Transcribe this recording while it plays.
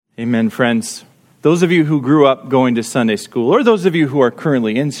Amen, friends. Those of you who grew up going to Sunday school, or those of you who are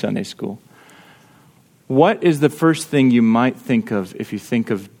currently in Sunday school, what is the first thing you might think of if you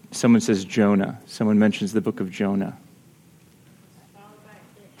think of, someone says Jonah, someone mentions the book of Jonah?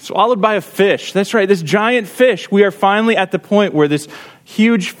 Swallowed by a fish. That's right, this giant fish. We are finally at the point where this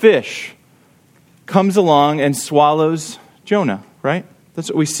huge fish comes along and swallows Jonah, right? That's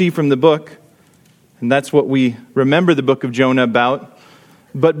what we see from the book, and that's what we remember the book of Jonah about.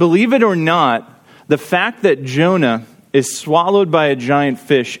 But believe it or not, the fact that Jonah is swallowed by a giant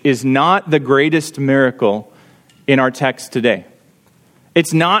fish is not the greatest miracle in our text today.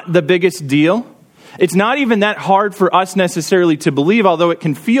 It's not the biggest deal. It's not even that hard for us necessarily to believe, although it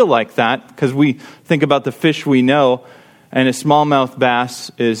can feel like that, because we think about the fish we know, and a smallmouth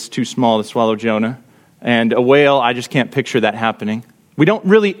bass is too small to swallow Jonah, and a whale, I just can't picture that happening. We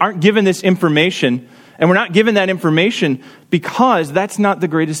aren't given this information, and we're not given that information because that's not the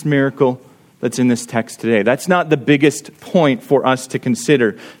greatest miracle that's in this text today. That's not the biggest point for us to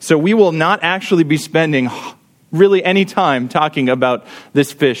consider. So we will not actually be spending really any time talking about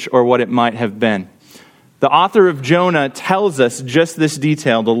this fish or what it might have been. The author of Jonah tells us just this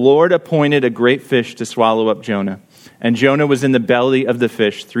detail. The Lord appointed a great fish to swallow up Jonah, and Jonah was in the belly of the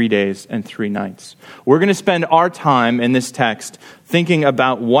fish 3 days and 3 nights. We're going to spend our time in this text thinking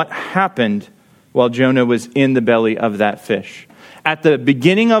about what happened while Jonah was in the belly of that fish. At the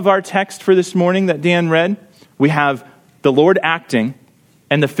beginning of our text for this morning that Dan read, we have the Lord acting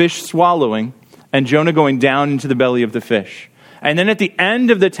and the fish swallowing and Jonah going down into the belly of the fish. And then at the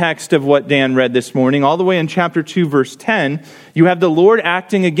end of the text of what Dan read this morning, all the way in chapter 2, verse 10, you have the Lord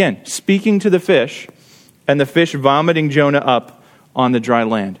acting again, speaking to the fish, and the fish vomiting Jonah up on the dry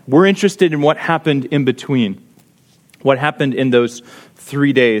land. We're interested in what happened in between, what happened in those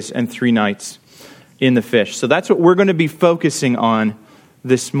 3 days and 3 nights in the fish. So that's what we're going to be focusing on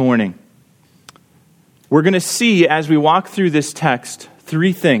this morning. We're going to see, as we walk through this text,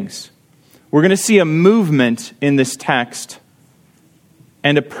 3 things. We're going to see a movement in this text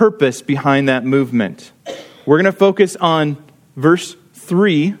and a purpose behind that movement. We're going to focus on verse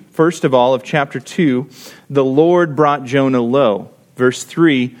 3, first of all, of chapter 2. The Lord brought Jonah low. Verse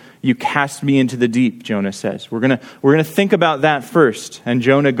 3, you cast me into the deep, Jonah says. We're going to think about that first, and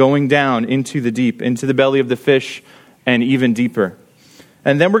Jonah going down into the deep, into the belly of the fish, and even deeper.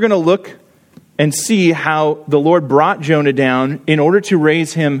 And then we're going to look and see how the Lord brought Jonah down in order to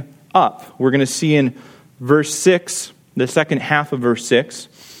raise him up. We're going to see in verse 6, the second half of verse 6,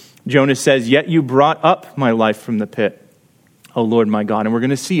 Jonah says, yet you brought up my life from the pit, O Lord my God. And we're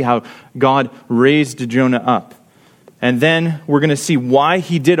going to see how God raised Jonah up. And then we're going to see why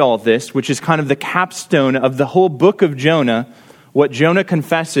he did all this, which is kind of the capstone of the whole book of Jonah, what Jonah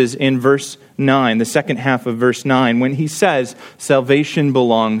confesses in verse 9, the second half of verse 9, when he says, salvation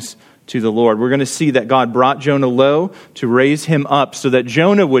belongs to the Lord. We're going to see that God brought Jonah low to raise him up so that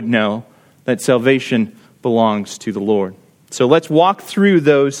Jonah would know that salvation belongs to the Lord. So let's walk through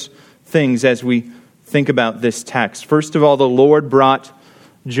those things as we think about this text. First of all, the Lord brought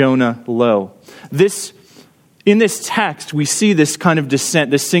Jonah low. In this text, we see this kind of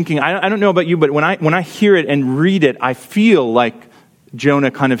descent, this sinking. I don't know about you, but when I hear it and read it, I feel like Jonah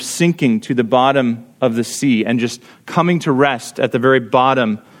kind of sinking to the bottom of the sea and just coming to rest at the very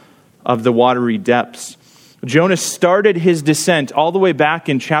bottom of the watery depths. Jonah started his descent all the way back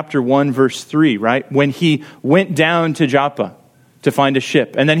in chapter 1, verse 3, right? When he went down to Joppa to find a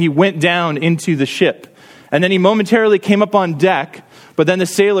ship. And then he went down into the ship. And then he momentarily came up on deck, but then the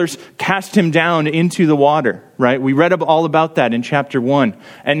sailors cast him down into the water, right? We read all about that in chapter 1.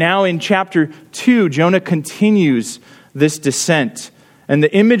 And now in chapter 2, Jonah continues this descent. And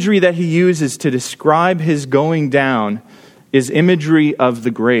the imagery that he uses to describe his going down is imagery of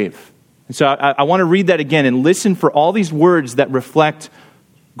the grave. And so I want to read that again and listen for all these words that reflect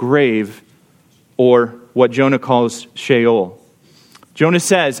grave, or what Jonah calls Sheol. Jonah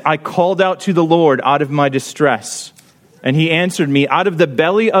says, I called out to the Lord out of my distress, and he answered me out of the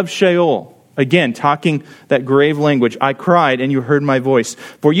belly of Sheol. Again, talking that grave language. I cried, and you heard my voice.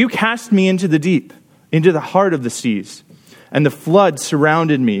 For you cast me into the deep, into the heart of the seas, and the flood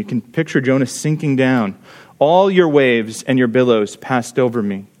surrounded me. You can picture Jonah sinking down. All your waves and your billows passed over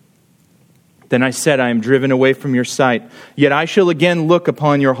me. Then I said, I am driven away from your sight, yet I shall again look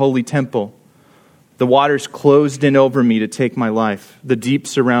upon your holy temple. The waters closed in over me to take my life. The deep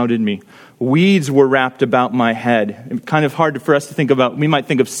surrounded me. Weeds were wrapped about my head. It's kind of hard for us to think about. We might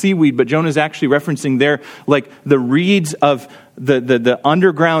think of seaweed, but Jonah's actually referencing there like the reeds of the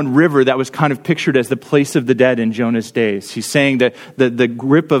underground river that was kind of pictured as the place of the dead in Jonah's days. He's saying that the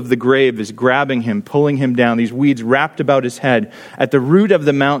grip of the grave is grabbing him, pulling him down. These weeds wrapped about his head. At the root of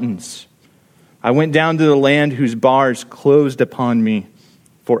the mountains, I went down to the land whose bars closed upon me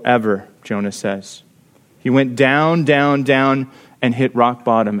forever, Jonah says. He went down, down, down, and hit rock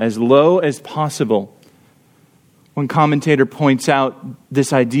bottom, as low as possible. One commentator points out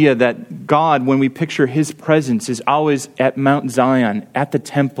this idea that God, when we picture his presence, is always at Mount Zion, at the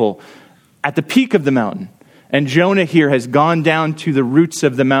temple, at the peak of the mountain. And Jonah here has gone down to the roots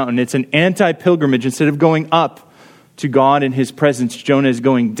of the mountain. It's an anti-pilgrimage. Instead of going up to God in his presence, Jonah is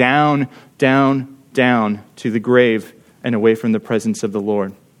going down, down, down to the grave and away from the presence of the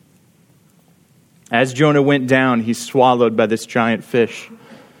Lord. As Jonah went down, he's swallowed by this giant fish.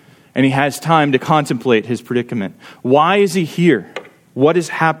 And he has time to contemplate his predicament. Why is he here? What has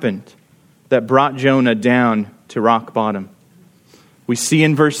happened that brought Jonah down to rock bottom? We see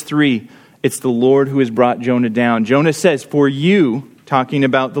in verse 3, it's the Lord who has brought Jonah down. Jonah says, "For you," talking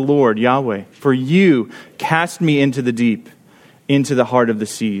about the Lord, Yahweh, "for you cast me into the deep, into the heart of the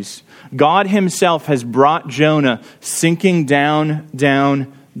seas." God himself has brought Jonah sinking down, down,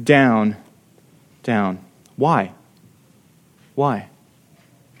 down, down. Why? Why?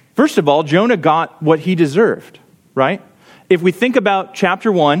 First of all, Jonah got what he deserved, right? If we think about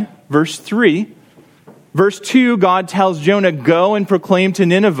chapter 1, verse 3, verse 2, God tells Jonah, "Go and proclaim to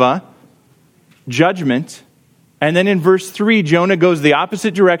Nineveh judgment." And then in verse 3, Jonah goes the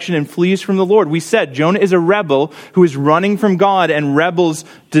opposite direction and flees from the Lord. We said Jonah is a rebel who is running from God, and rebels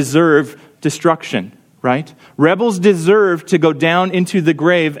deserve destruction, right? Rebels deserve to go down into the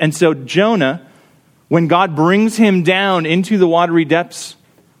grave. And so Jonah, when God brings him down into the watery depths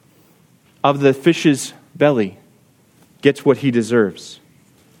of the fish's belly, gets what he deserves.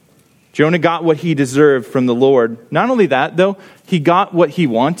 Jonah got what he deserved from the Lord. Not only that, though, he got what he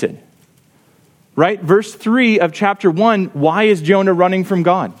wanted. Right? Verse 3 of chapter 1, why is Jonah running from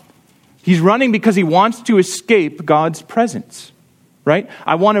God? He's running because he wants to escape God's presence. Right?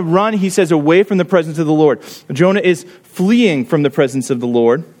 I want to run, he says, away from the presence of the Lord. Jonah is fleeing from the presence of the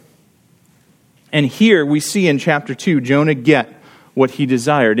Lord. And here we see in chapter 2, Jonah get what he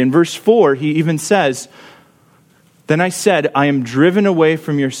desired. In verse 4, he even says, "Then I said, I am driven away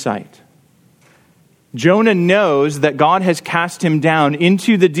from your sight." Jonah knows that God has cast him down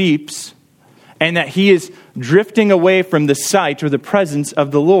into the deeps and that he is drifting away from the sight or the presence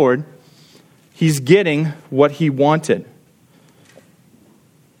of the Lord. He's getting what he wanted.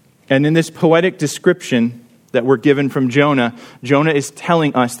 And in this poetic description that we're given from Jonah, Jonah is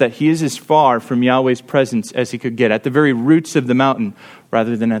telling us that he is as far from Yahweh's presence as he could get, at the very roots of the mountain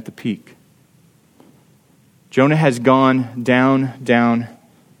rather than at the peak. Jonah has gone down, down,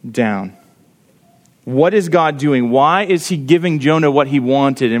 down. What is God doing? Why is he giving Jonah what he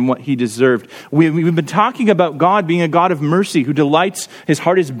wanted and what he deserved? We've been talking about God being a God of mercy who delights, his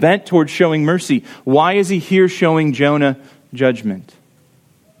heart is bent towards showing mercy. Why is he here showing Jonah judgment?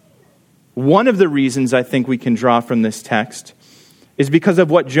 One of the reasons I think we can draw from this text is because of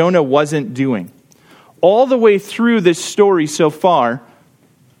what Jonah wasn't doing. All the way through this story so far,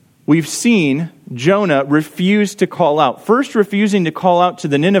 we've seen Jonah refuse to call out. First, refusing to call out to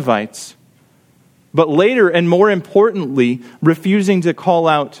the Ninevites, but later, and more importantly, refusing to call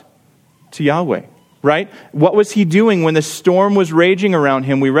out to Yahweh, right? What was he doing when the storm was raging around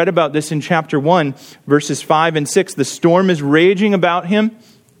him? We read about this in chapter 1, verses 5 and 6. The storm is raging about him,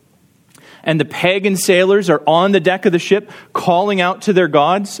 and the pagan sailors are on the deck of the ship calling out to their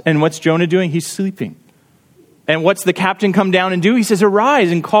gods. And what's Jonah doing? He's sleeping. And what's the captain come down and do? He says,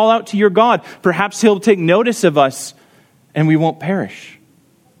 "Arise and call out to your God. Perhaps he'll take notice of us and we won't perish."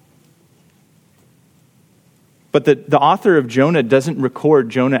 But the author of Jonah doesn't record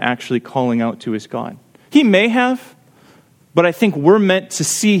Jonah actually calling out to his God. He may have, but I think we're meant to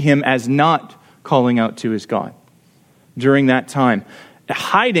see him as not calling out to his God during that time.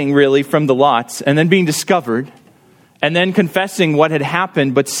 Hiding really from the lots and then being discovered and then confessing what had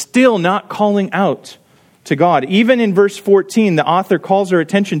happened, but still not calling out to God. Even in verse 14, the author calls our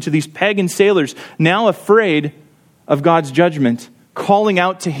attention to these pagan sailors, now afraid of God's judgment, calling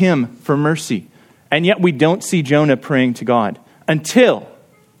out to him for mercy. And yet we don't see Jonah praying to God until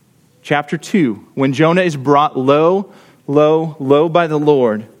chapter 2, when Jonah is brought low, low, low by the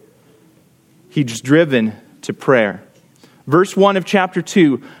Lord. He's driven to prayer. Verse 1 of chapter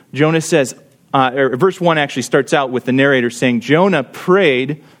 2, Jonah says, verse 1 actually starts out with the narrator saying, Jonah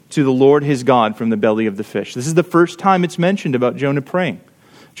prayed to the Lord his God from the belly of the fish. This is the first time it's mentioned about Jonah praying.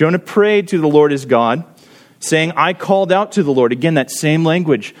 Jonah prayed to the Lord his God, saying, I called out to the Lord. Again, that same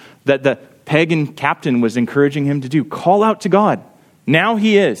language that the pagan captain was encouraging him to do. Call out to God. Now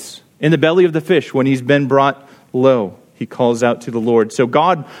he is in the belly of the fish when he's been brought low. He calls out to the Lord. So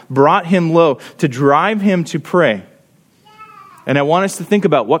God brought him low to drive him to pray. And I want us to think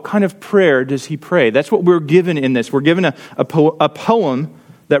about what kind of prayer does he pray? That's what we're given in this. We're given a poem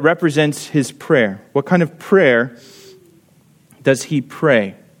that represents his prayer. What kind of prayer does he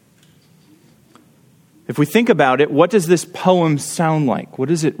pray? If we think about it, what does this poem sound like? What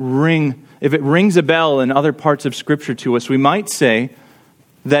does it ring? If it rings a bell in other parts of Scripture to us, we might say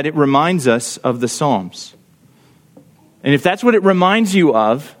that it reminds us of the Psalms. And if that's what it reminds you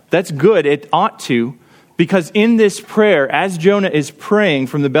of, that's good. It ought to. Because in this prayer, as Jonah is praying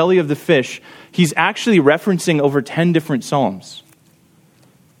from the belly of the fish, he's actually referencing over 10 different Psalms.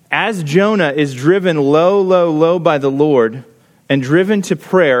 As Jonah is driven low, low, low by the Lord and driven to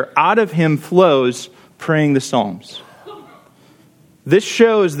prayer, out of him flows praying the Psalms. This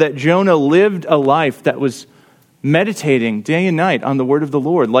shows that Jonah lived a life that was meditating day and night on the word of the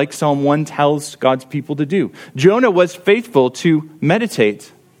Lord, like Psalm 1 tells God's people to do. Jonah was faithful to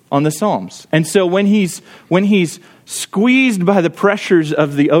meditate on the Psalms. And so when he's squeezed by the pressures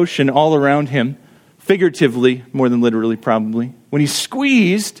of the ocean all around him, figuratively, more than literally probably, when he's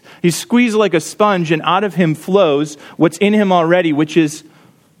squeezed like a sponge, and out of him flows what's in him already, which is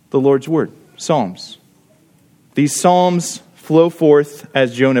the Lord's word, Psalms. These Psalms flow forth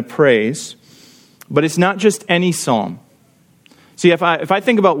as Jonah prays, but it's not just any psalm. See, if I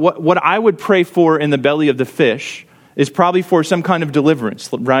think about what I would pray for in the belly of the fish, is probably for some kind of deliverance,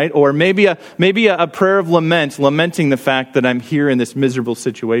 right? Or maybe a prayer of lamenting the fact that I'm here in this miserable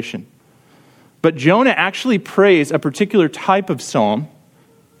situation. But Jonah actually prays a particular type of psalm.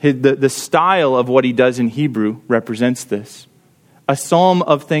 The style of what he does in Hebrew represents this. A psalm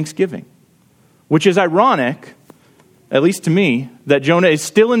of thanksgiving. Which is ironic, at least to me, that Jonah is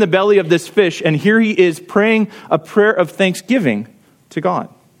still in the belly of this fish, and here he is praying a prayer of thanksgiving to God.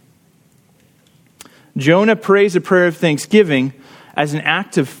 Jonah prays a prayer of thanksgiving as an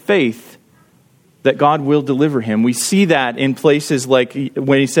act of faith that God will deliver him. We see that in places like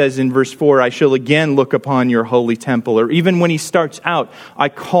when he says in verse 4, I shall again look upon your holy temple. Or even when he starts out, I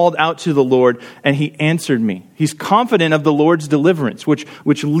called out to the Lord and he answered me. He's confident of the Lord's deliverance, which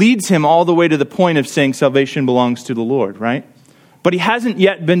leads him all the way to the point of saying salvation belongs to the Lord, right? But he hasn't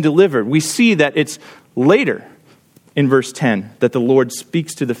yet been delivered. We see that it's later in verse 10 that the Lord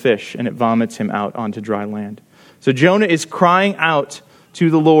speaks to the fish and it vomits him out onto dry land. So Jonah is crying out to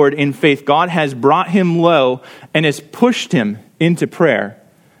the Lord in faith. God has brought him low and has pushed him into prayer.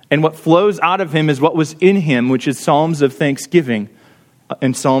 And what flows out of him is what was in him, which is psalms of thanksgiving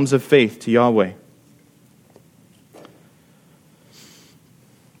and psalms of faith to Yahweh.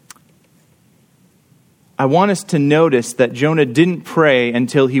 I want us to notice that Jonah didn't pray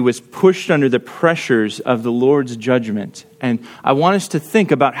until he was pushed under the pressures of the Lord's judgment. And I want us to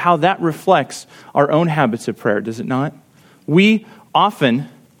think about how that reflects our own habits of prayer, does it not? We often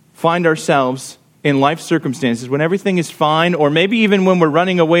find ourselves in life circumstances when everything is fine, or maybe even when we're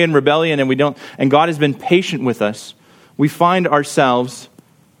running away in rebellion and God has been patient with us, we find ourselves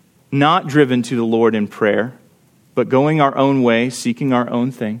not driven to the Lord in prayer, but going our own way, seeking our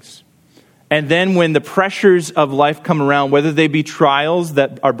own things. And then when the pressures of life come around, whether they be trials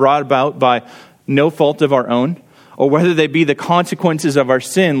that are brought about by no fault of our own, or whether they be the consequences of our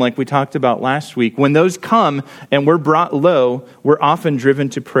sin, like we talked about last week, when those come and we're brought low, we're often driven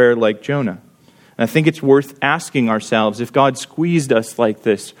to prayer like Jonah. And I think it's worth asking ourselves, if God squeezed us like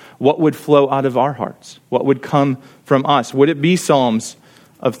this, what would flow out of our hearts? What would come from us? Would it be psalms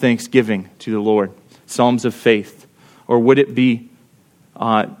of thanksgiving to the Lord, psalms of faith, or would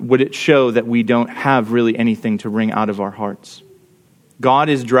it show that we don't have really anything to wring out of our hearts? God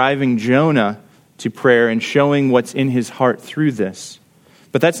is driving Jonah to prayer and showing what's in his heart through this.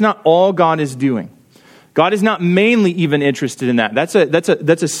 But that's not all God is doing. God is not mainly even interested in that. That's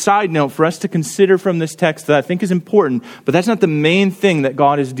a side note for us to consider from this text that I think is important, but that's not the main thing that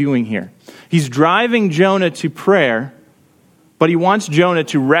God is doing here. He's driving Jonah to prayer, but he wants Jonah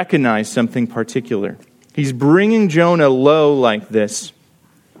to recognize something particular. He's bringing Jonah low like this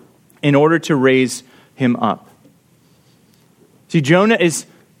in order to raise him up. See, Jonah is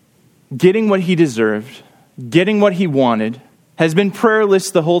getting what he deserved, getting what he wanted, has been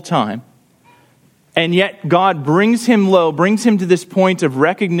prayerless the whole time, and yet God brings him low, brings him to this point of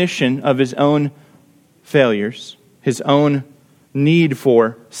recognition of his own failures, his own need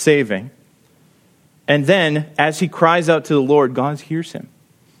for saving. And then, as he cries out to the Lord, God hears him.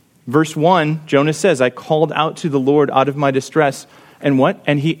 Verse 1, Jonah says, I called out to the Lord out of my distress. And what?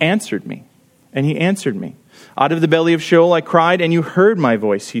 And he answered me. And he answered me. Out of the belly of Sheol I cried, and you heard my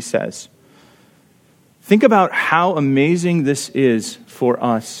voice, he says. Think about how amazing this is for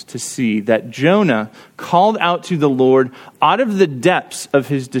us to see that Jonah called out to the Lord out of the depths of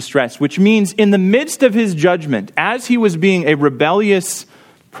his distress, which means in the midst of his judgment, as he was being a rebellious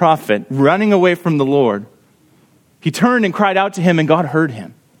prophet running away from the Lord, he turned and cried out to him, and God heard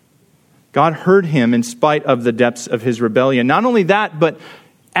him. God heard him in spite of the depths of his rebellion. Not only that, but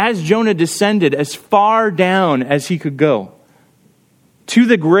as Jonah descended as far down as he could go to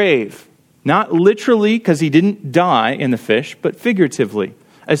the grave, not literally because he didn't die in the fish, but figuratively,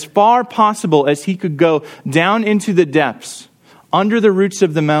 as far possible as he could go down into the depths, under the roots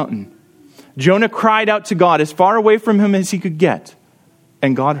of the mountain, Jonah cried out to God as far away from him as he could get,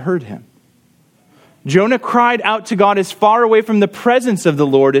 and God heard him. Jonah cried out to God as far away from the presence of the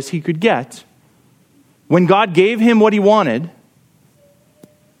Lord as he could get. When God gave him what he wanted,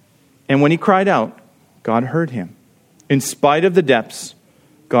 and when he cried out, God heard him. In spite of the depths,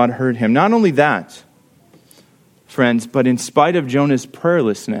 God heard him. Not only that, friends, but in spite of Jonah's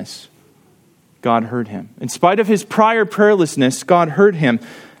prayerlessness, God heard him. In spite of his prior prayerlessness, God heard him.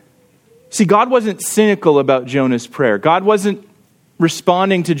 See, God wasn't cynical about Jonah's prayer. God wasn't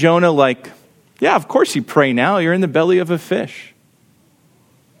responding to Jonah like, yeah, of course you pray now. You're in the belly of a fish.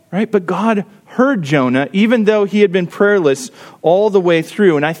 Right? But God heard Jonah, even though he had been prayerless all the way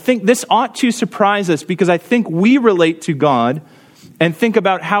through. And I think this ought to surprise us because I think we relate to God and think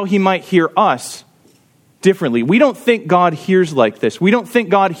about how he might hear us differently. We don't think God hears like this. We don't think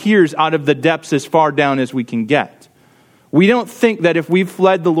God hears out of the depths as far down as we can get. We don't think that if we've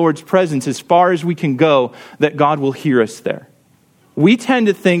fled the Lord's presence as far as we can go, that God will hear us there. We tend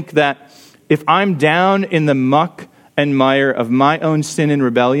to think that if I'm down in the muck and mire of my own sin and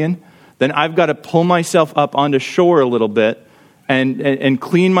rebellion, then I've got to pull myself up onto shore a little bit and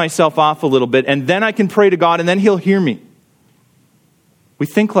clean myself off a little bit, and then I can pray to God, and then he'll hear me. We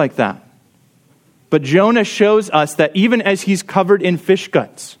think like that. But Jonah shows us that even as he's covered in fish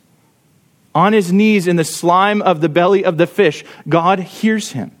guts, on his knees in the slime of the belly of the fish, God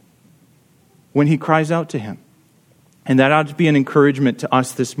hears him when he cries out to him. And that ought to be an encouragement to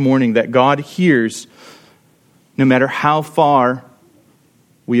us this morning, that God hears no matter how far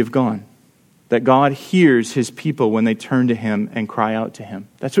we have gone. That God hears his people when they turn to him and cry out to him.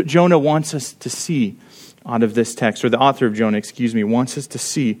 That's what Jonah wants us to see out of this text, or the author of Jonah, wants us to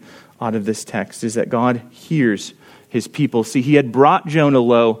see out of this text, is that God hears his people. See, he had brought Jonah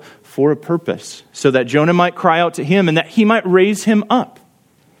low for a purpose, so that Jonah might cry out to him and that he might raise him up.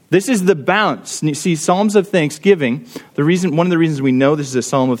 This is the bounce. And you see, Psalms of Thanksgiving, one of the reasons we know this is a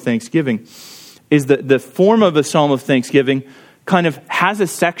Psalm of Thanksgiving is that the form of a Psalm of Thanksgiving kind of has a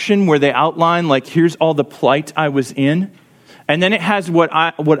section where they outline, like, here's all the plight I was in. And then it has what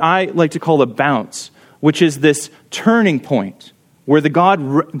I like to call a bounce, which is this turning point where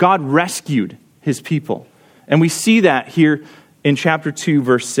God rescued his people. And we see that here in chapter 2,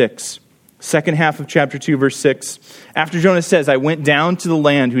 verse 6. Second half of chapter 2, verse 6. After Jonah says, I went down to the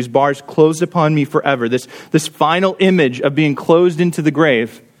land whose bars closed upon me forever. This final image of being closed into the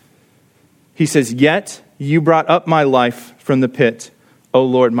grave. He says, yet you brought up my life from the pit, O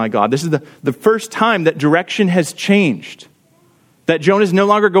Lord my God. This is the first time that direction has changed. That Jonah is no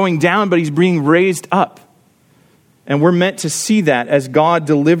longer going down, but he's being raised up. And we're meant to see that as God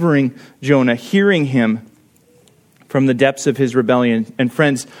delivering Jonah, hearing him from the depths of his rebellion. And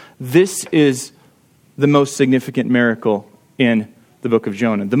friends, this is the most significant miracle in the book of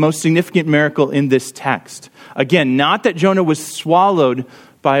Jonah. The most significant miracle in this text. Again, not that Jonah was swallowed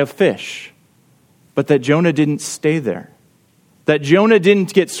by a fish, but that Jonah didn't stay there. That Jonah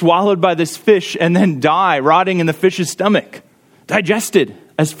didn't get swallowed by this fish and then die rotting in the fish's stomach, digested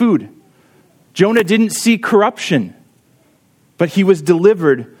as food. Jonah didn't see corruption, but he was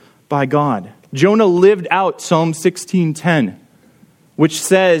delivered by God. Jonah lived out Psalm 16:10, which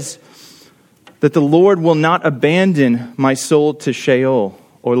says that the Lord will not abandon my soul to Sheol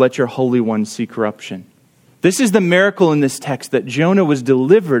or let your Holy One see corruption. This is the miracle in this text, that Jonah was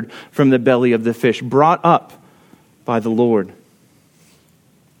delivered from the belly of the fish, brought up by the Lord.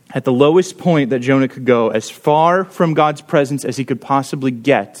 At the lowest point that Jonah could go, as far from God's presence as he could possibly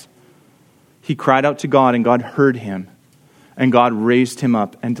get, he cried out to God, and God heard him, and God raised him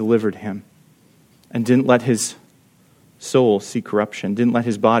up and delivered him, and didn't let his soul see corruption, didn't let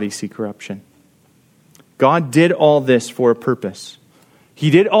his body see corruption. God did all this for a purpose. He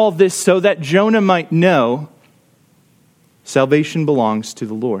did all this so that Jonah might know salvation belongs to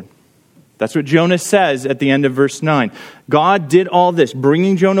the Lord. That's what Jonah says at the end of verse 9. God did all this,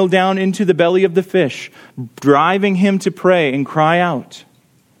 bringing Jonah down into the belly of the fish, driving him to pray and cry out,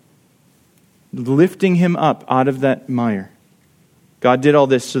 lifting him up out of that mire. God did all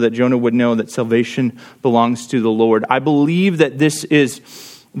this so that Jonah would know that salvation belongs to the Lord. I believe that this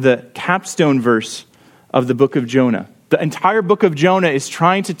is the capstone verse of the book of Jonah. The entire book of Jonah is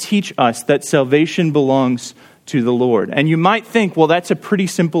trying to teach us that salvation belongs to the Lord. And you might think, well, that's a pretty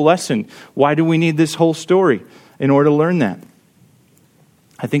simple lesson. Why do we need this whole story in order to learn that?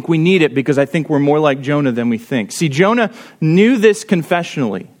 I think we need it because I think we're more like Jonah than we think. See, Jonah knew this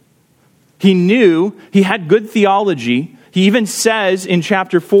confessionally. He knew, he had good theology. He even says in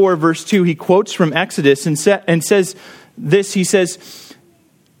chapter 4, verse 2, he quotes from Exodus and says this, he says,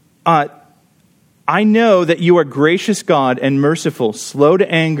 I know that you are gracious God and merciful, slow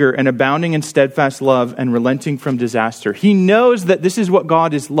to anger and abounding in steadfast love and relenting from disaster. He knows that this is what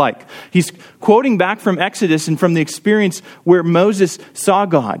God is like. He's quoting back from Exodus and from the experience where Moses saw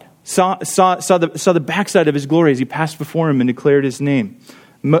God, saw the backside of his glory as he passed before him and declared his name.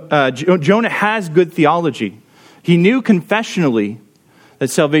 Jonah has good theology. He knew confessionally that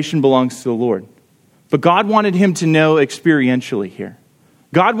salvation belongs to the Lord. But God wanted him to know experientially here.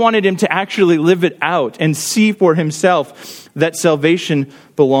 God wanted him to actually live it out and see for himself that salvation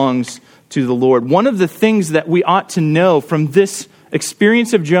belongs to the Lord. One of the things that we ought to know from this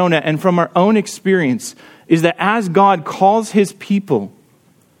experience of Jonah and from our own experience is that as God calls his people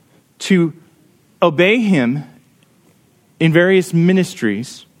to obey him in various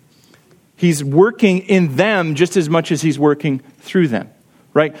ministries, he's working in them just as much as he's working through them,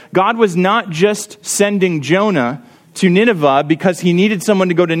 right? God was not just sending Jonah to Nineveh because he needed someone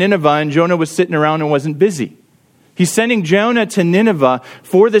to go to Nineveh and Jonah was sitting around and wasn't busy. He's sending Jonah to Nineveh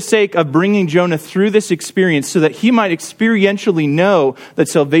for the sake of bringing Jonah through this experience so that he might experientially know that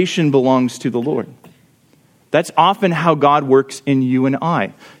salvation belongs to the Lord. That's often how God works in you and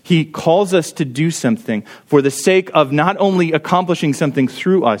I. He calls us to do something for the sake of not only accomplishing something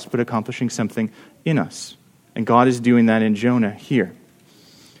through us, but accomplishing something in us. And God is doing that in Jonah here.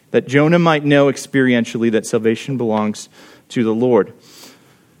 That Jonah might know experientially that salvation belongs to the Lord.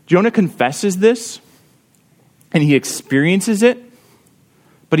 Jonah confesses this, and he experiences it,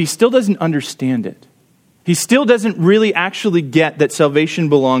 but he still doesn't understand it. He still doesn't really actually get that salvation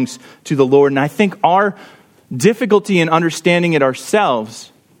belongs to the Lord. And I think our difficulty in understanding it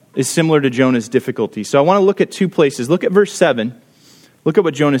ourselves is similar to Jonah's difficulty. So I want to look at two places. Look at verse 7. Look at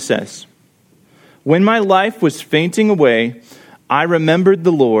what Jonah says. When my life was fainting away, I remembered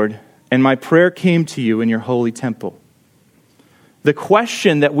the Lord, and my prayer came to you in your holy temple. The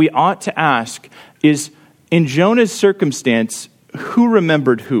question that we ought to ask is, in Jonah's circumstance, who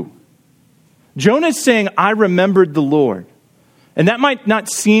remembered who? Jonah's saying, I remembered the Lord. And that might not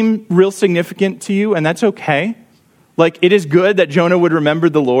seem real significant to you, and that's okay. Like, it is good that Jonah would remember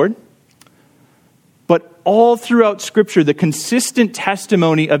the Lord. But all throughout Scripture, the consistent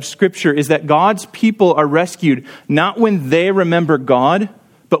testimony of Scripture is that God's people are rescued not when they remember God,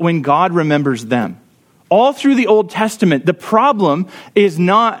 but when God remembers them. All through the Old Testament, the problem is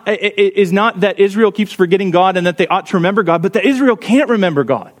not that Israel keeps forgetting God and that they ought to remember God, but that Israel can't remember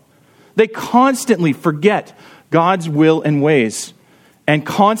God. They constantly forget God's will and ways and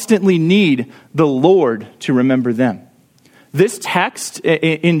constantly need the Lord to remember them. This text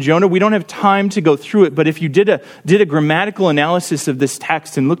in Jonah, we don't have time to go through it, but if you did a grammatical analysis of this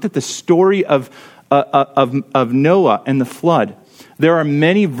text and looked at the story of Noah and the flood, there are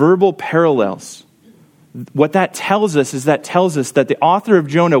many verbal parallels. What that tells us is that the author of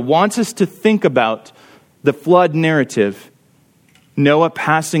Jonah wants us to think about the flood narrative, Noah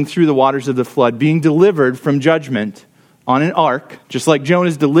passing through the waters of the flood, being delivered from judgment on an ark, just like Jonah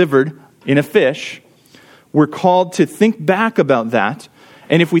is delivered in a fish. We're called to think back about that.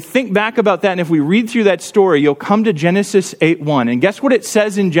 And if we think back about that and if we read through that story, you'll come to Genesis 8:1. And guess what it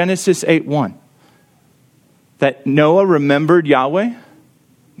says in Genesis 8:1? That Noah remembered Yahweh?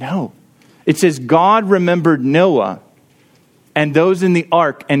 No. It says God remembered Noah and those in the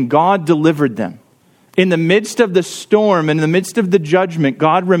ark, and God delivered them. In the midst of the storm, in the midst of the judgment,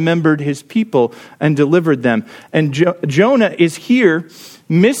 God remembered his people and delivered them. And Jonah is here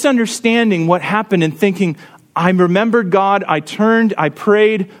misunderstanding what happened and thinking, I remembered God, I turned, I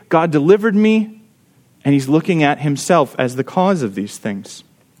prayed, God delivered me. And he's looking at himself as the cause of these things,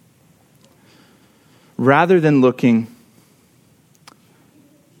 rather than looking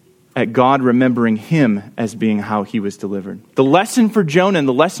at God remembering him as being how he was delivered. The lesson for Jonah and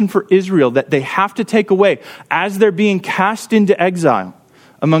the lesson for Israel that they have to take away as they're being cast into exile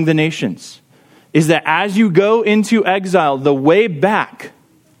among the nations is that as you go into exile, the way back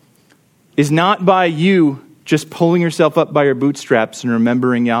is not by you just pulling yourself up by your bootstraps and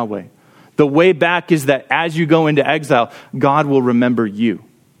remembering Yahweh. The way back is that as you go into exile, God will remember you.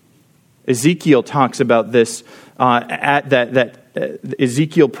 Ezekiel talks about this,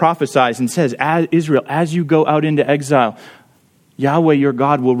 Ezekiel prophesies and says, Israel, as you go out into exile, Yahweh your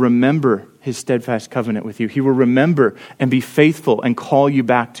God will remember his steadfast covenant with you. He will remember and be faithful and call you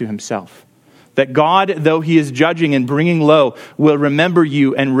back to himself. That God, though he is judging and bringing low, will remember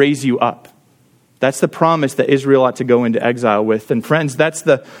you and raise you up. That's the promise that Israel ought to go into exile with. And friends, that's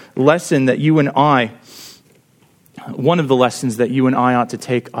the lesson that you and I, one of the lessons that you and I ought to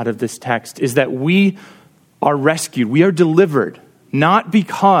take out of this text is that we are rescued. We are delivered, not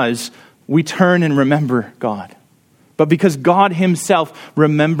because we turn and remember God, but because God himself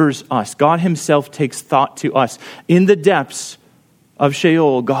remembers us. God himself takes thought to us. In the depths of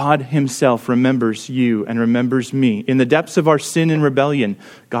Sheol, God himself remembers you and remembers me. In the depths of our sin and rebellion,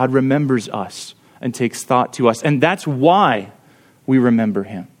 God remembers us and takes thought to us. And that's why we remember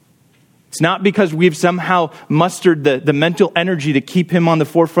him. It's not because we've somehow mustered the mental energy to keep him on the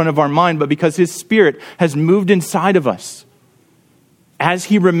forefront of our mind, but because his Spirit has moved inside of us as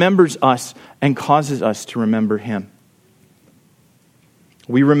he remembers us and causes us to remember him.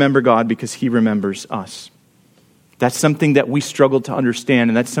 We remember God because he remembers us. That's something that we struggle to understand,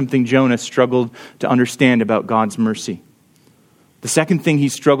 and that's something Jonah struggled to understand about God's mercy. The second thing he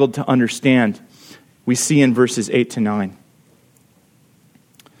struggled to understand, we see in verses 8 to 9.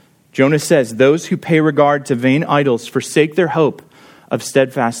 Jonah says, "Those who pay regard to vain idols forsake their hope of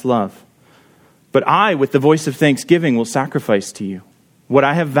steadfast love. But I, with the voice of thanksgiving, will sacrifice to you. What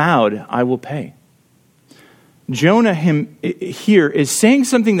I have vowed, I will pay." Jonah here is saying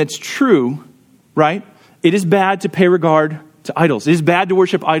something that's true, right? It is bad to pay regard to idols. It is bad to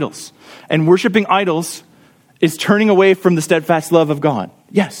worship idols. And worshiping idols is turning away from the steadfast love of God.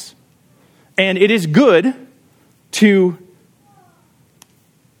 Yes. And it is good to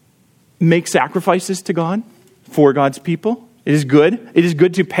make sacrifices to God for God's people. It is good. It is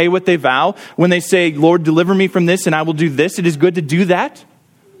good to pay what they vow. When they say, "Lord, deliver me from this and I will do this," it is good to do that,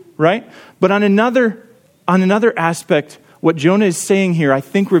 right? But on another aspect, what Jonah is saying here, I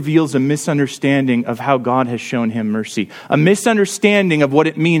think, reveals a misunderstanding of how God has shown him mercy. A misunderstanding of what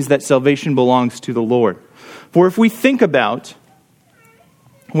it means that salvation belongs to the Lord. For if we think about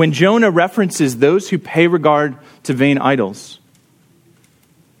when Jonah references those who pay regard to vain idols,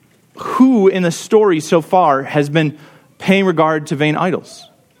 who in the story so far has been paying regard to vain idols?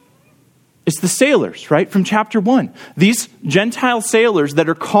 It's the sailors, right? From chapter 1. These Gentile sailors that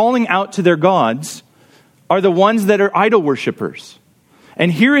are calling out to their gods are the ones that are idol worshipers.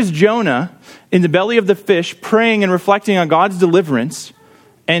 And here is Jonah in the belly of the fish praying and reflecting on God's deliverance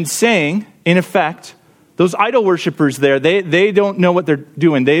and saying, in effect, those idol worshipers there, they don't know what they're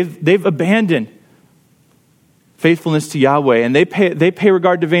doing. They've abandoned faithfulness to Yahweh, and they pay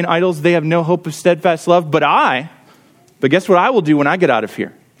regard to vain idols. They have no hope of steadfast love. But guess what I will do when I get out of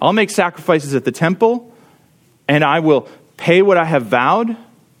here? I'll make sacrifices at the temple, and I will pay what I have vowed.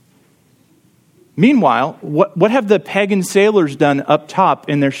 Meanwhile, what have the pagan sailors done up top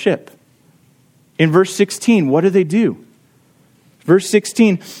in their ship? In verse 16, what do? Verse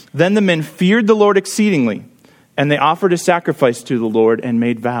 16, "Then the men feared the Lord exceedingly, and they offered a sacrifice to the Lord and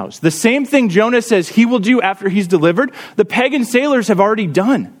made vows." The same thing Jonah says he will do after he's delivered, the pagan sailors have already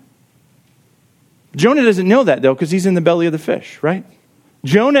done. Jonah doesn't know that, though, because he's in the belly of the fish, right?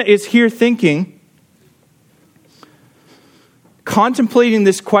 Jonah is here thinking, contemplating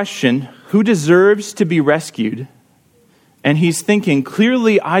this question, who deserves to be rescued? And he's thinking,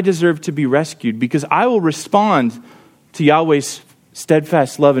 clearly I deserve to be rescued because I will respond to Yahweh's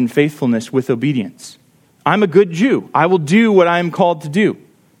steadfast love and faithfulness with obedience. I'm a good Jew. I will do what I am called to do.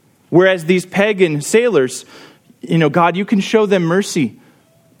 Whereas these pagan sailors, God, you can show them mercy,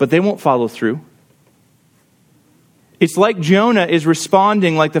 but they won't follow through. It's like Jonah is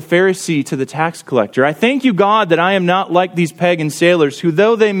responding like the Pharisee to the tax collector. I thank you, God, that I am not like these pagan sailors who,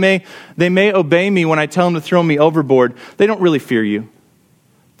 though they may obey me when I tell them to throw me overboard, they don't really fear you.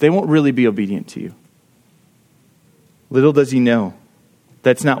 They won't really be obedient to you. Little does he know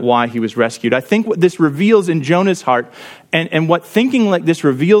that's not why he was rescued. I think what this reveals in Jonah's heart and what thinking like this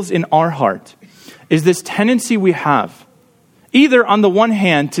reveals in our heart is this tendency we have. Either on the one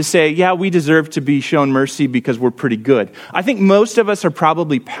hand to say, yeah, we deserve to be shown mercy because we're pretty good. I think most of us are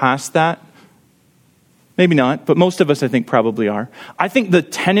probably past that. Maybe not, but most of us I think probably are. I think the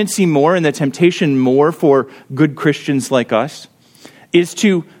tendency more and the temptation more for good Christians like us is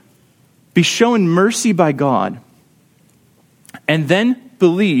to be shown mercy by God and then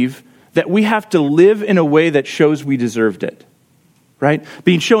believe that we have to live in a way that shows we deserved it. right?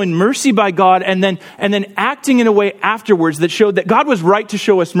 Being shown mercy by God and then acting in a way afterwards that showed that God was right to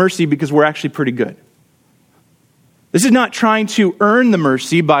show us mercy because we're actually pretty good. This is not trying to earn the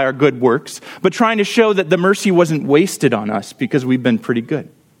mercy by our good works, but trying to show that the mercy wasn't wasted on us because we've been pretty good.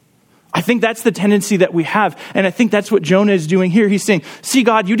 I think that's the tendency that we have, and I think that's what Jonah is doing here. He's saying, see,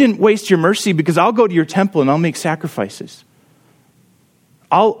 God, you didn't waste your mercy because I'll go to your temple and I'll make sacrifices.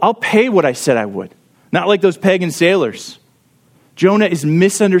 I'll pay what I said I would. Not like those pagan sailors. Jonah is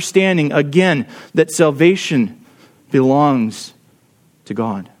misunderstanding, again, that salvation belongs to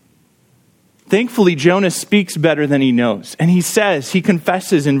God. Thankfully, Jonah speaks better than he knows. And he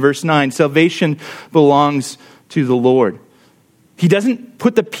confesses in verse 9, salvation belongs to the Lord. He doesn't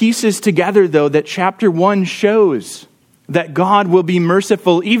put the pieces together, though, that chapter 1 shows that God will be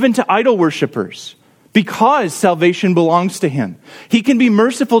merciful even to idol worshipers because salvation belongs to him. He can be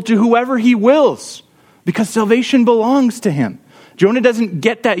merciful to whoever he wills because salvation belongs to him. Jonah doesn't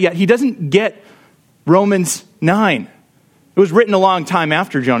get that yet. He doesn't get Romans 9. It was written a long time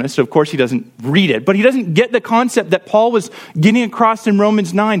after Jonah, so of course he doesn't read it. But he doesn't get the concept that Paul was getting across in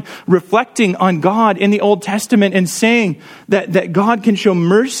Romans 9, reflecting on God in the Old Testament and saying that God can show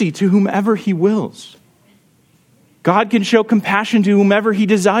mercy to whomever he wills. God can show compassion to whomever he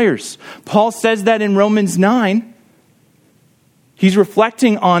desires. Paul says that in Romans 9. He's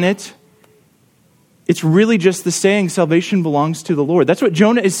reflecting on it. It's really just the saying, salvation belongs to the Lord. That's what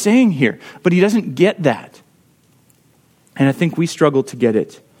Jonah is saying here, but he doesn't get that. And I think we struggle to get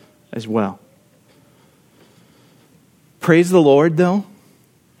it as well. Praise the Lord, though.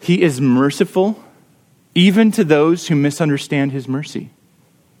 He is merciful, even to those who misunderstand his mercy.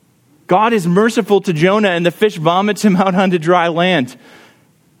 God is merciful to Jonah, and the fish vomits him out onto dry land.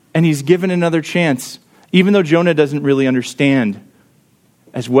 And he's given another chance, even though Jonah doesn't really understand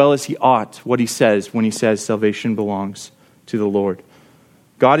as well as he ought what he says when he says salvation belongs to the Lord.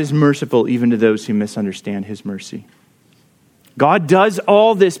 God is merciful even to those who misunderstand his mercy. God does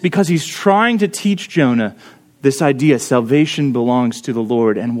all this because he's trying to teach Jonah this idea, salvation belongs to the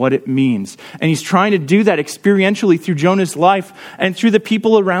Lord, and what it means. And he's trying to do that experientially through Jonah's life and through the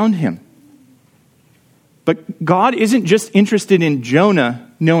people around him. But God isn't just interested in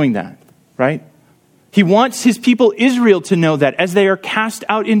Jonah knowing that, right? He wants his people Israel to know that as they are cast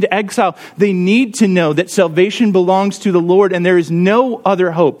out into exile, they need to know that salvation belongs to the Lord and there is no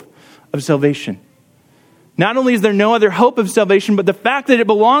other hope of salvation. Not only is there no other hope of salvation, but the fact that it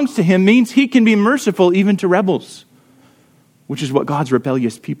belongs to him means he can be merciful even to rebels, which is what God's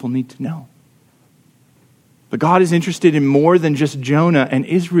rebellious people need to know. But God is interested in more than just Jonah and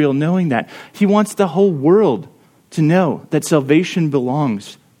Israel knowing that. He wants the whole world to know that salvation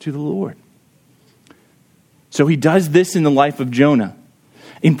belongs to the Lord. So he does this in the life of Jonah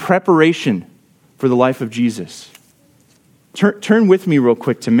in preparation for the life of Jesus. Turn with me real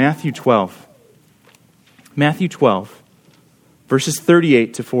quick to Matthew 12. Matthew 12, verses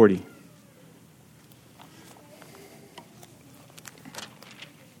 38 to 40.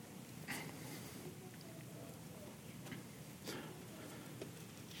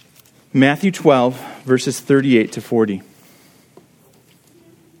 Matthew 12, verses 38 to 40.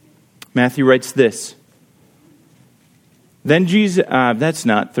 Matthew writes this. Then Jesus, that's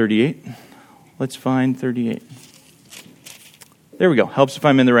not 38. Let's find 38. There we go. Helps if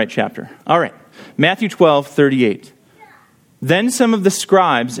I'm in the right chapter. All right. Matthew 12, 38. Then some of the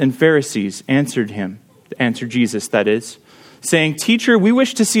scribes and Pharisees answered Jesus, that is, saying, Teacher, we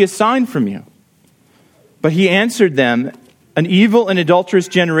wish to see a sign from you. But he answered them, An evil and adulterous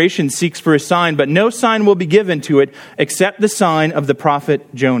generation seeks for a sign, but no sign will be given to it except the sign of the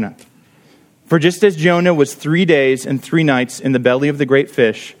prophet Jonah. For just as Jonah was 3 days and 3 nights in the belly of the great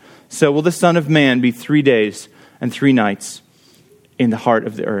fish, so will the Son of Man be 3 days and 3 nights in the heart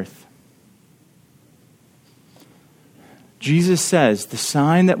of the earth. Jesus says the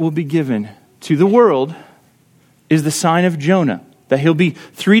sign that will be given to the world is the sign of Jonah. That he'll be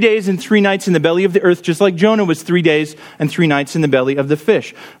 3 days and 3 nights in the belly of the earth, just like Jonah was 3 days and 3 nights in the belly of the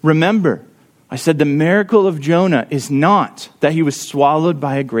fish. Remember, I said the miracle of Jonah is not that he was swallowed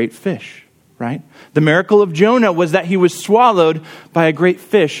by a great fish, right? The miracle of Jonah was that he was swallowed by a great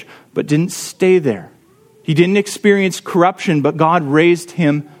fish, but didn't stay there. He didn't experience corruption, but God raised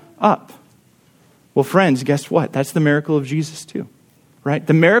him up. Well, friends, guess what? That's the miracle of Jesus too, right?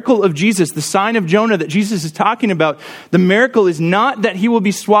 The miracle of Jesus, the sign of Jonah that Jesus is talking about, the miracle is not that he will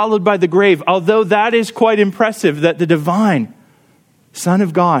be swallowed by the grave, although that is quite impressive that the divine Son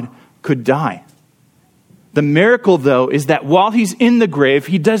of God could die. The miracle, though, is that while he's in the grave,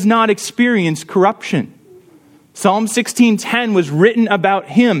 he does not experience corruption. Psalm 16:10 was written about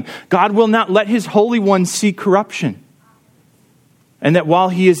him. God will not let his Holy One see corruption. And that while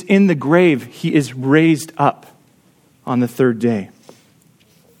he is in the grave, he is raised up on the third day.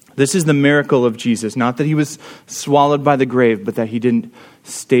 This is the miracle of Jesus. Not that he was swallowed by the grave, but that he didn't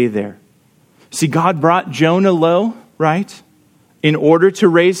stay there. See, God brought Jonah low, right? In order to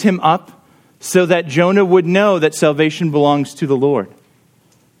raise him up so that Jonah would know that salvation belongs to the Lord.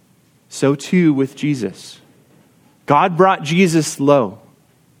 So too with Jesus. God brought Jesus low.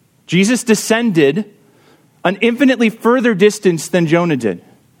 Jesus descended an infinitely further distance than Jonah did,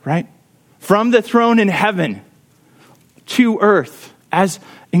 right? From the throne in heaven to earth as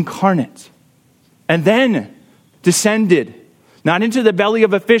incarnate. And then descended, not into the belly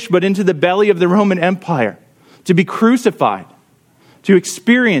of a fish, but into the belly of the Roman Empire, to be crucified, to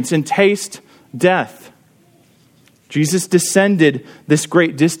experience and taste death. Jesus descended this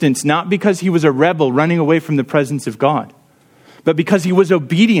great distance, not because he was a rebel running away from the presence of God, but because he was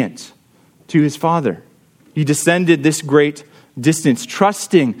obedient to his Father. He descended this great distance,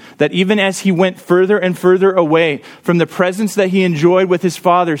 trusting that even as he went further and further away from the presence that he enjoyed with his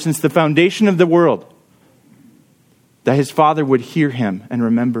Father since the foundation of the world, that his Father would hear him and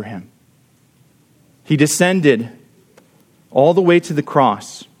remember him. He descended all the way to the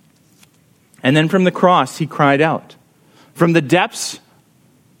cross. And then from the cross, he cried out. From the depths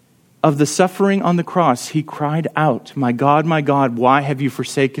of the suffering on the cross, he cried out, my God, why have you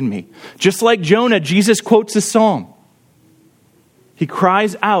forsaken me?" Just like Jonah, Jesus quotes a psalm. He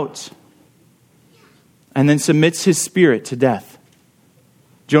cries out and then submits his spirit to death.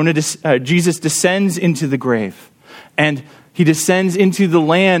 Jesus descends into the grave, and he descends into the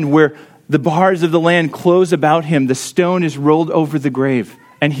land where the bars of the land close about him. The stone is rolled over the grave,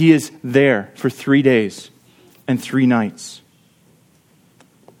 and he is there for 3 days and 3 nights.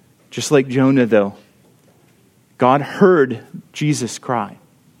 Just like Jonah, though, God heard Jesus cry.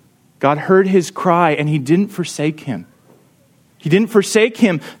 God heard his cry, and he didn't forsake him. He didn't forsake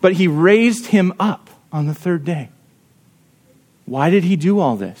him, but he raised him up on the third day. Why did he do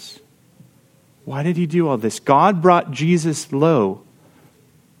all this? Why did he do all this? God brought Jesus low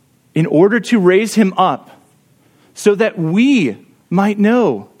in order to raise him up so that we might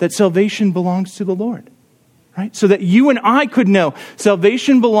know that salvation belongs to the Lord. Right? So that you and I could know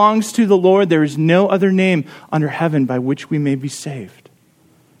salvation belongs to the Lord. There is no other name under heaven by which we may be saved.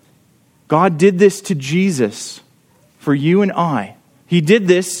 God did this to Jesus for you and I. He did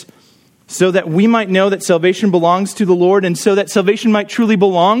this so that we might know that salvation belongs to the Lord, and so that salvation might truly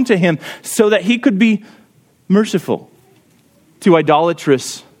belong to him, so that he could be merciful to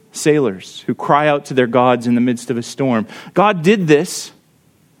idolatrous sailors who cry out to their gods in the midst of a storm. God did this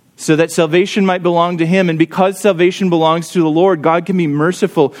so that salvation might belong to him. And because salvation belongs to the Lord, God can be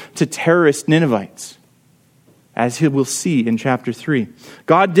merciful to terrorist Ninevites, as he will see in chapter 3.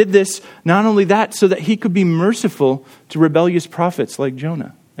 God did this, not only that, so that he could be merciful to rebellious prophets like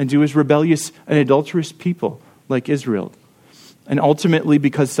Jonah, and to his rebellious and adulterous people like Israel. And ultimately,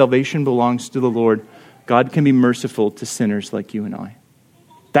 because salvation belongs to the Lord, God can be merciful to sinners like you and I.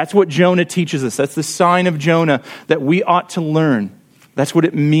 That's what Jonah teaches us. That's the sign of Jonah that we ought to learn. That's what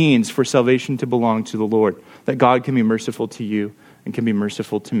it means for salvation to belong to the Lord. That God can be merciful to you and can be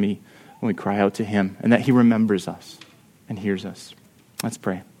merciful to me when we cry out to him. And that he remembers us and hears us. Let's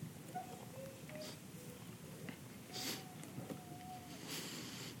pray.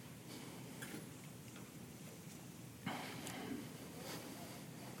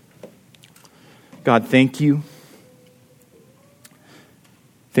 God, thank you.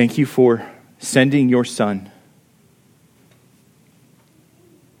 Thank you for sending your Son.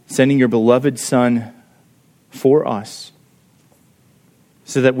 Sending your beloved Son for us,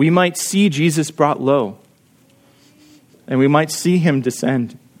 so that we might see Jesus brought low, and we might see him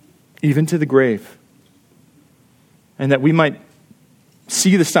descend even to the grave, and that we might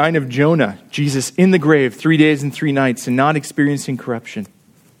see the sign of Jonah, Jesus in the grave 3 days and 3 nights and not experiencing corruption,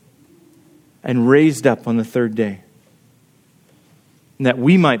 and raised up on the third day, and that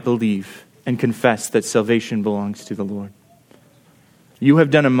we might believe and confess that salvation belongs to the Lord. You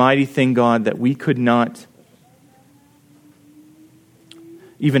have done a mighty thing, God, that we could not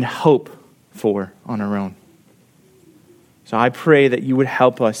even hope for on our own. So I pray that you would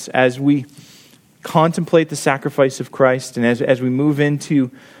help us as we contemplate the sacrifice of Christ, and as we move into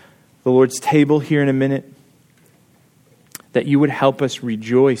the Lord's table here in a minute, that you would help us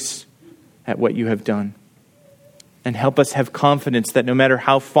rejoice at what you have done. And help us have confidence that no matter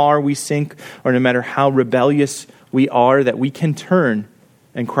how far we sink, or no matter how rebellious we are, that we can turn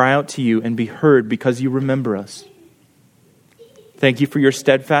and cry out to you and be heard because you remember us. Thank you for your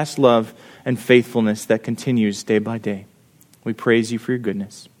steadfast love and faithfulness that continues day by day. We praise you for your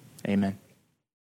goodness. Amen.